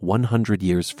song 100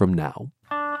 Years From Now.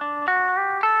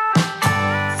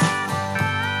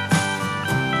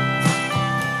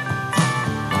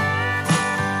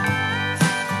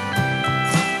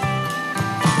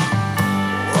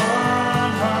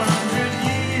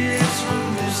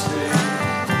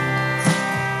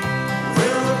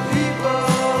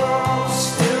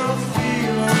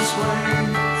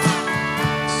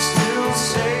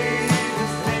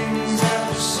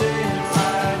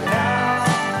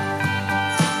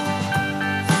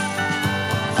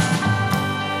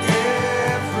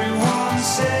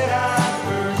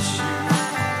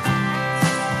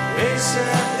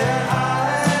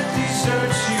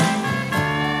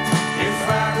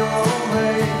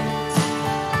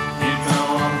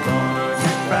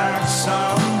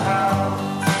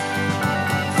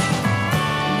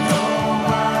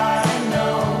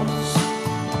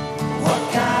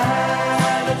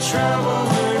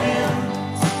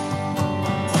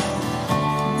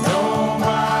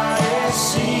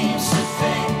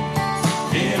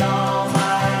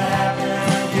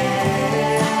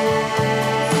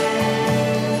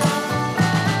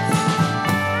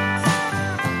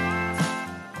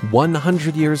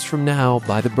 "100 Years From Now"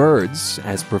 by the Byrds,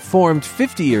 as performed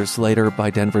 50 years later by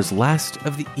Denver's Last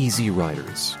of the Easy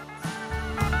Riders.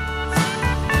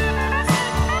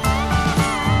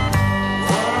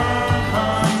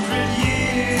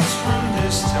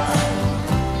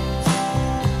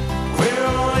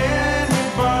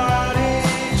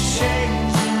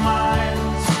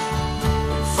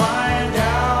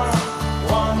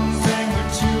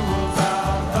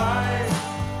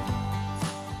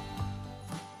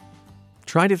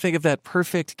 Trying to think of that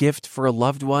perfect gift for a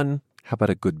loved one? How about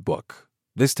a good book?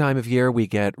 This time of year, we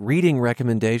get reading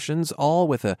recommendations, all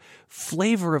with a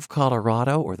flavor of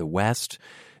Colorado or the West.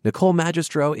 Nicole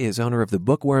Magistro is owner of the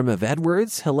Bookworm of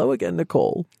Edwards. Hello again,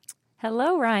 Nicole.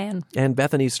 Hello, Ryan. And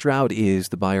Bethany Stroud is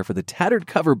the buyer for the Tattered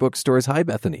Cover Bookstores. Hi,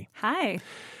 Bethany. Hi.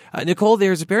 Nicole,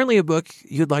 there's apparently a book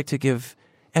you'd like to give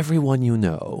everyone you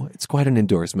know. It's quite an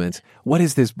endorsement. What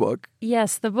is this book?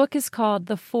 Yes, the book is called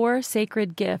The Four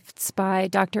Sacred Gifts by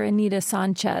Dr. Anita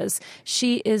Sanchez.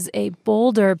 She is a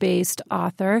Boulder-based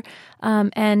author,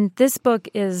 and this book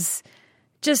is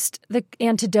just the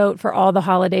antidote for all the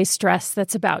holiday stress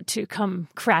that's about to come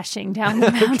crashing down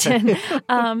the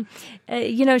mountain.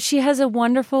 She has a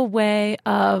wonderful way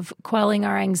of quelling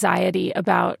our anxiety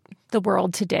about the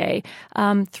world today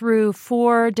through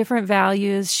 4 different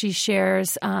values she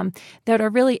shares that are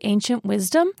really ancient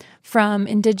wisdom from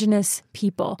indigenous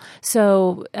people.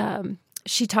 So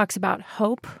she talks about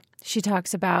hope, She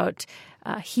talks about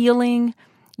healing,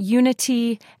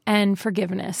 unity, and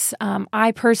forgiveness.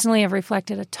 I personally have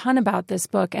reflected a ton about this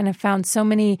book and have found so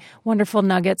many wonderful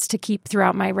nuggets to keep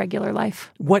throughout my regular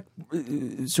life. What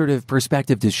sort of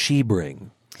perspective does she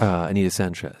bring, Anita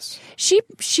Sanchez?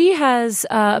 She has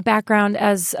a background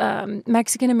as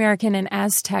Mexican-American and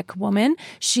Aztec woman.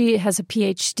 She has a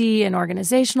PhD in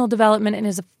organizational development and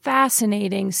is a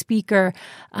fascinating speaker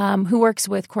who works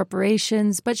with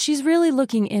corporations. But she's really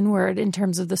looking inward in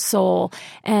terms of the soul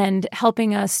and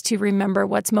helping us to remember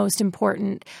what's most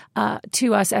important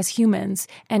to us as humans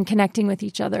and connecting with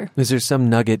each other. Is there some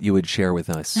nugget you would share with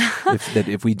us that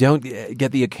if we don't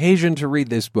get the occasion to read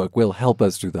this book, will help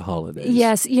us through the holidays?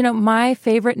 Yes. My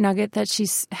favorite nugget that she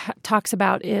talks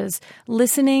about is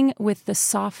listening with the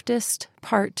softest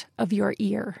part of your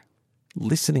ear.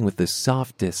 Listening with the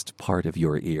softest part of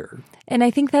your ear. And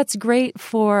I think that's great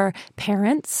for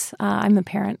parents. I'm a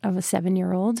parent of a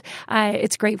 7-year-old.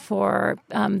 It's great for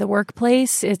the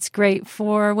workplace. It's great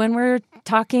for when we're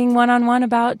talking one-on-one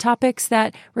about topics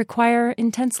that require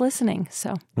intense listening.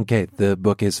 So, okay, the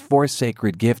book is Four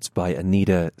Sacred Gifts by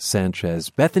Anita Sanchez.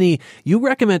 Bethany, you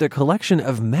recommend a collection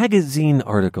of magazine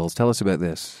articles. Tell us about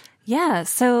this. Yeah,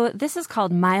 so this is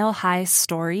called Mile High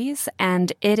Stories,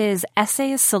 and it is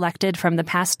essays selected from the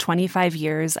past 25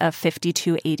 years of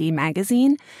 5280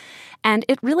 magazine. And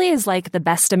it really is like the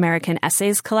Best American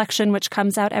Essays collection, which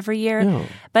comes out every year. Oh.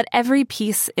 But every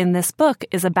piece in this book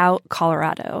is about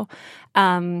Colorado.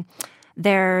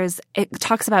 It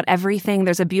talks about everything.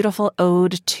 There's a beautiful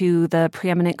ode to the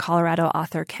preeminent Colorado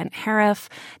author Kent Harif.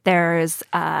 There's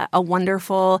a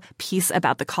wonderful piece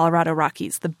about the Colorado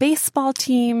Rockies, the baseball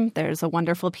team. There's a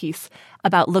wonderful piece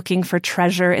about looking for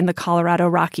treasure in the Colorado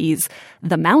Rockies,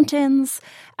 the mountains.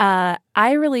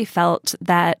 I really felt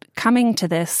that coming to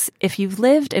this, if you've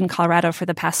lived in Colorado for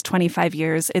the past 25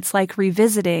 years, it's like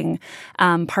revisiting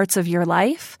parts of your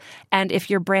life. And if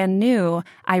you're brand new,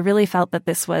 I really felt that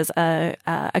this was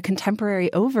a contemporary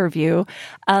overview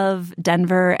of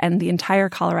Denver and the entire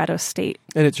Colorado state.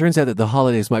 And it turns out that the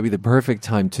holidays might be the perfect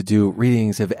time to do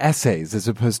readings of essays as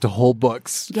opposed to whole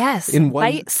books. Yes,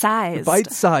 bite-sized.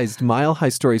 Bite-sized Mile High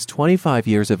Stories, 25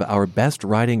 years of our best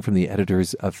writing from the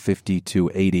editors of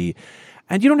 5280.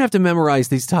 And you don't have to memorize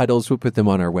these titles. We'll put them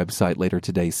on our website later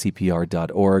today,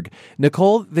 cpr.org.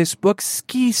 Nicole, this book,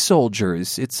 Ski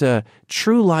Soldiers, it's a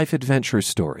true life adventure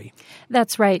story.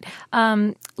 That's right.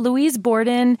 Louise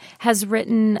Borden has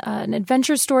written an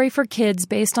adventure story for kids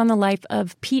based on the life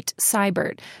of Pete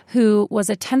Seibert, who was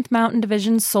a 10th Mountain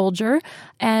Division soldier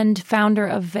and founder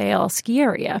of Vail Ski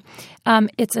Area.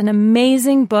 It's an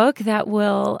amazing book that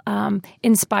will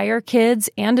inspire kids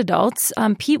and adults.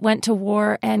 Pete went to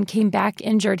war and came back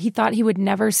injured. He thought he would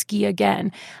never ski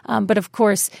again. But of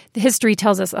course, the history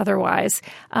tells us otherwise.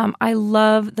 I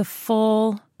love the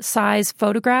full-size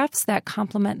photographs that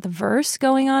complement the verse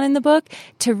going on in the book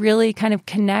to really kind of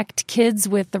connect kids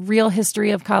with the real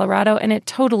history of Colorado. And it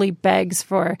totally begs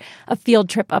for a field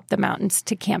trip up the mountains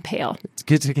to Camp Hale. It's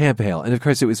good to Camp Hale. And of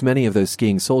course, it was many of those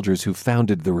skiing soldiers who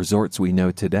founded the resorts we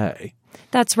know today.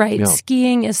 That's right. Yeah.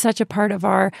 Skiing is such a part of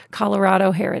our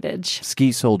Colorado heritage.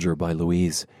 Ski Soldier by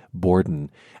Louise Borden.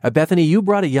 Bethany, you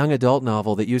brought a young adult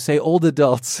novel that you say old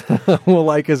adults will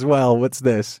like as well. What's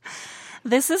this?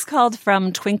 This is called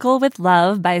From Twinkle with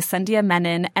Love by Sandhya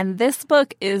Menon, and this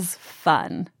book is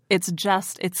fun. It's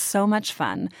so much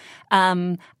fun.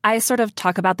 I sort of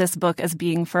talk about this book as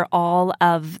being for all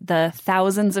of the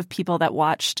thousands of people that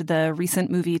watched the recent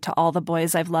movie To All the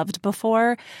Boys I've Loved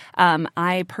Before.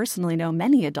 I personally know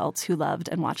many adults who loved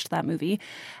and watched that movie.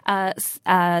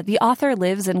 The author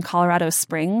lives in Colorado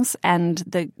Springs, and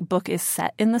the book is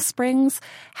set in the Springs.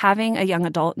 Having a young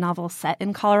adult novel set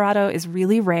in Colorado is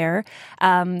really rare.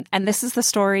 And this is the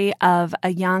story of a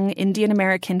young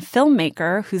Indian-American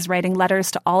filmmaker who's writing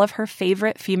letters to all of her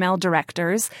favorite female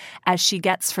directors as she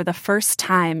gets for the first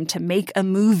time to make a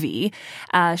movie.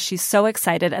 She's so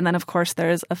excited. And then, of course,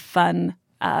 there's a fun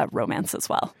romance as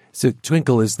well. So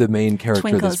Twinkle is the main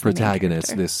character, this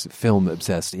protagonist, this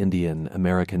film-obsessed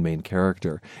Indian-American main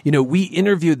character. You know, we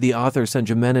interviewed the author,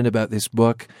 Sandhya Menon, about this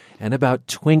book and about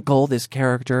Twinkle, this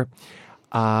character.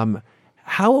 How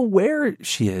aware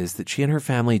she is that she and her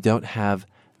family don't have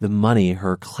the money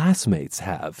her classmates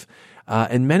have.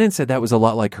 And Menon said that was a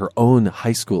lot like her own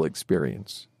high school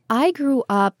experience. I grew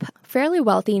up fairly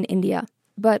wealthy in India,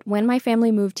 but when my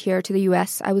family moved here to the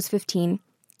U.S., I was 15.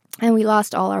 And we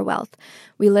lost all our wealth.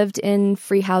 We lived in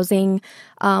free housing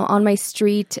on my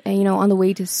street. On the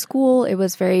way to school, it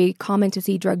was very common to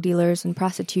see drug dealers and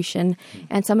prostitution.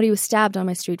 And somebody was stabbed on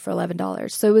my street for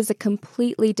 $11. So it was a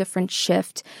completely different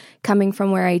shift coming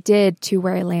from where I did to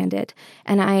where I landed.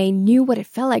 And I knew what it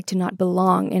felt like to not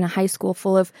belong in a high school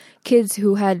full of kids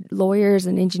who had lawyers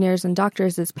and engineers and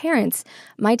doctors as parents.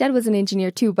 My dad was an engineer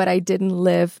too, but I didn't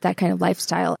live that kind of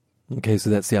lifestyle. Okay, so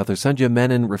that's the author Sandhya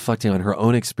Menon reflecting on her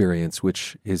own experience,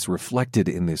 which is reflected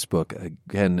in this book,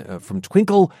 again, from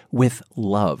Twinkle with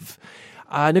Love.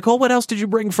 Nicole, what else did you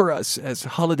bring for us as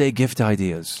holiday gift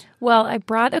ideas? Well, I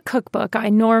brought a cookbook. I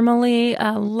normally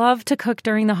love to cook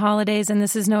during the holidays, and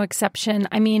this is no exception.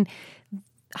 I mean,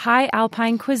 High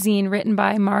Alpine Cuisine, written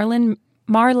by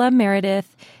Marla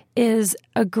Meredith, is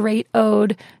a great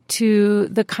ode to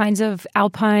the kinds of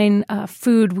alpine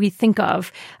food we think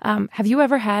of. Have you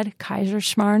ever had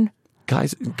Kaiserschmarrn?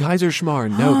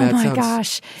 Kaiserschmarrn. No, that sounds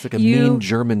gosh. It's like a mean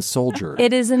German soldier.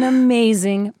 It is an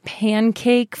amazing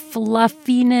pancake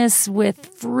fluffiness with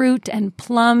fruit and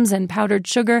plums and powdered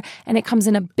sugar, and it comes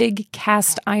in a big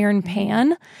cast iron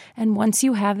pan. And once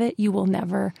you have it, you will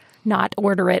never not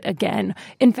order it again.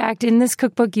 In fact, in this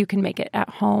cookbook, you can make it at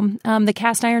home. The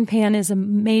cast iron pan is a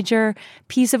major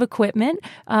piece of equipment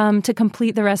to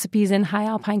complete the recipes in High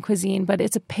Alpine Cuisine, but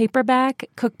it's a paperback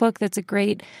cookbook that's a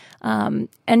great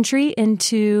entry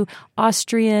into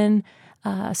Austrian,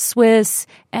 Swiss,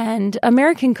 and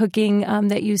American cooking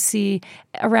that you see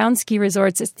around ski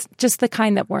resorts. It's just the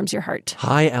kind that warms your heart.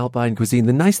 High Alpine Cuisine.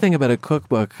 The nice thing about a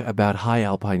cookbook about High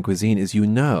Alpine Cuisine is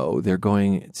they're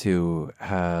going to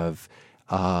have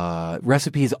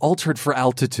recipes altered for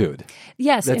altitude.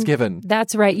 Yes. That's given.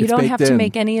 That's right. You don't have to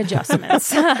make any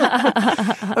adjustments.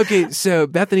 Okay, so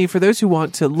Bethany, for those who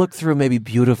want to look through maybe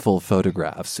beautiful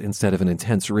photographs instead of an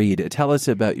intense read, tell us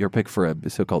about your pick for a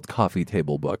so-called coffee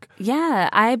table book. Yeah,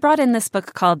 I brought in this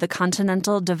book called The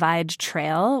Continental Divide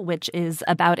Trail, which is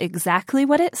about exactly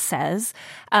what it says.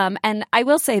 And I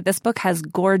will say this book has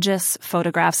gorgeous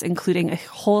photographs, including a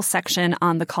whole section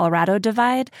on the Colorado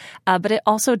Divide, but it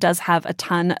also does have a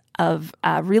ton of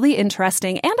really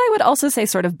interesting and I would also say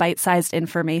sort of bite-sized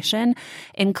information,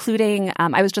 including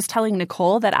I was just telling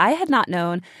Nicole that I had not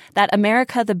known that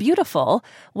America the Beautiful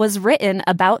was written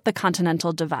about the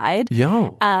Continental Divide.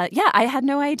 Yeah, I had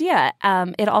no idea.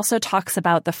 It also talks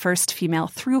about the first female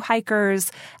thru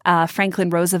hikers, Franklin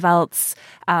Roosevelt's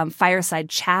fireside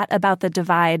chat about the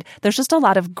divide. There's just a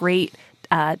lot of great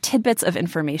tidbits of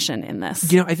information in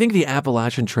this. I think the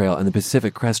Appalachian Trail and the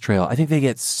Pacific Crest Trail, I think they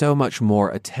get so much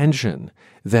more attention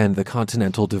than the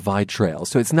Continental Divide Trail.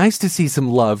 So it's nice to see some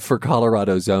love for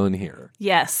Colorado's own here.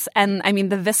 Yes. And I mean,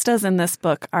 the vistas in this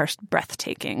book are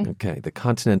breathtaking. Okay. The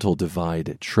Continental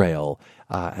Divide Trail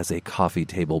as a coffee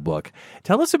table book.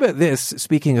 Tell us about this.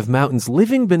 Speaking of mountains,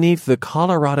 living beneath the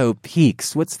Colorado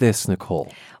peaks. What's this,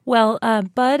 Nicole? Well,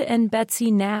 Bud and Betsy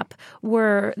Knapp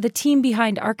were the team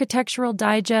behind Architectural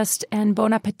Digest and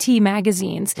Bon Appetit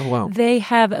magazines. Oh, wow. They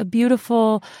have a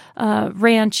beautiful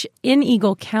ranch in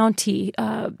Eagle County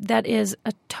that is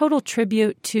a total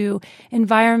tribute to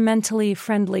environmentally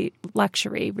friendly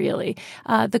luxury, really.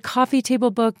 The coffee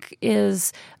table book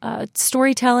is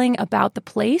storytelling about the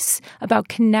place, about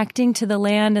connecting to the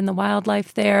land and the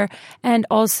wildlife there, and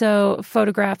also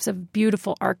photographs of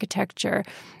beautiful architecture.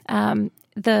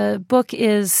 The book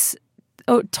is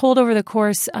told over the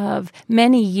course of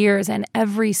many years and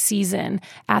every season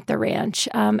at the ranch.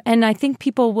 And I think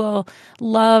people will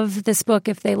love this book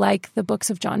if they like the books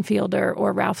of John Fielder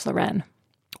or Ralph Lauren.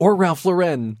 Or Ralph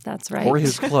Lauren. That's right. Or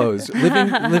his clothes.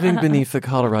 Living Beneath the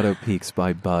Colorado Peaks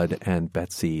by Bud and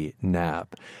Betsy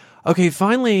Knapp. Okay,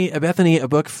 finally, Bethany, a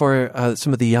book for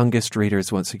some of the youngest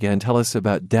readers once again. Tell us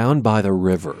about Down by the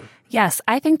River. Yes,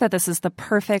 I think that this is the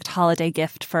perfect holiday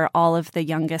gift for all of the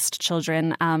youngest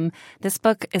children. This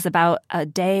book is about a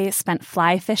day spent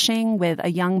fly fishing with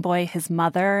a young boy, his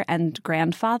mother, and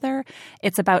grandfather.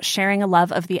 It's about sharing a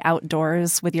love of the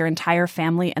outdoors with your entire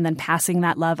family and then passing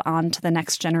that love on to the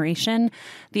next generation.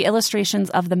 The illustrations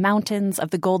of the mountains,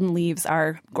 of the golden leaves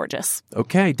are gorgeous.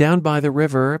 Okay, Down by the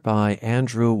River by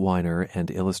Andrew Weiner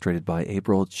and illustrated by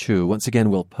April Chu. Once again,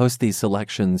 we'll post these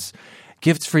selections,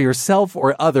 gifts for yourself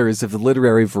or others of the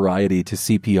literary variety, to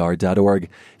CPR.org.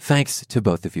 Thanks to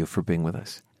both of you for being with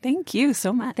us. Thank you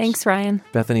so much. Thanks, Ryan.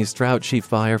 Bethany Strout, chief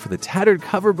buyer for the Tattered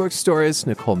Cover Bookstores.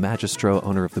 Nicole Magistro,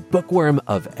 owner of the Bookworm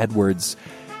of Edwards.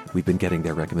 We've been getting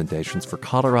their recommendations for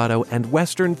Colorado and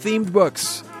Western-themed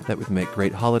books that would make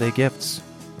great holiday gifts.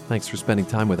 Thanks for spending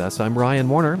time with us. I'm Ryan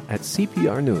Warner at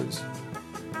CPR News.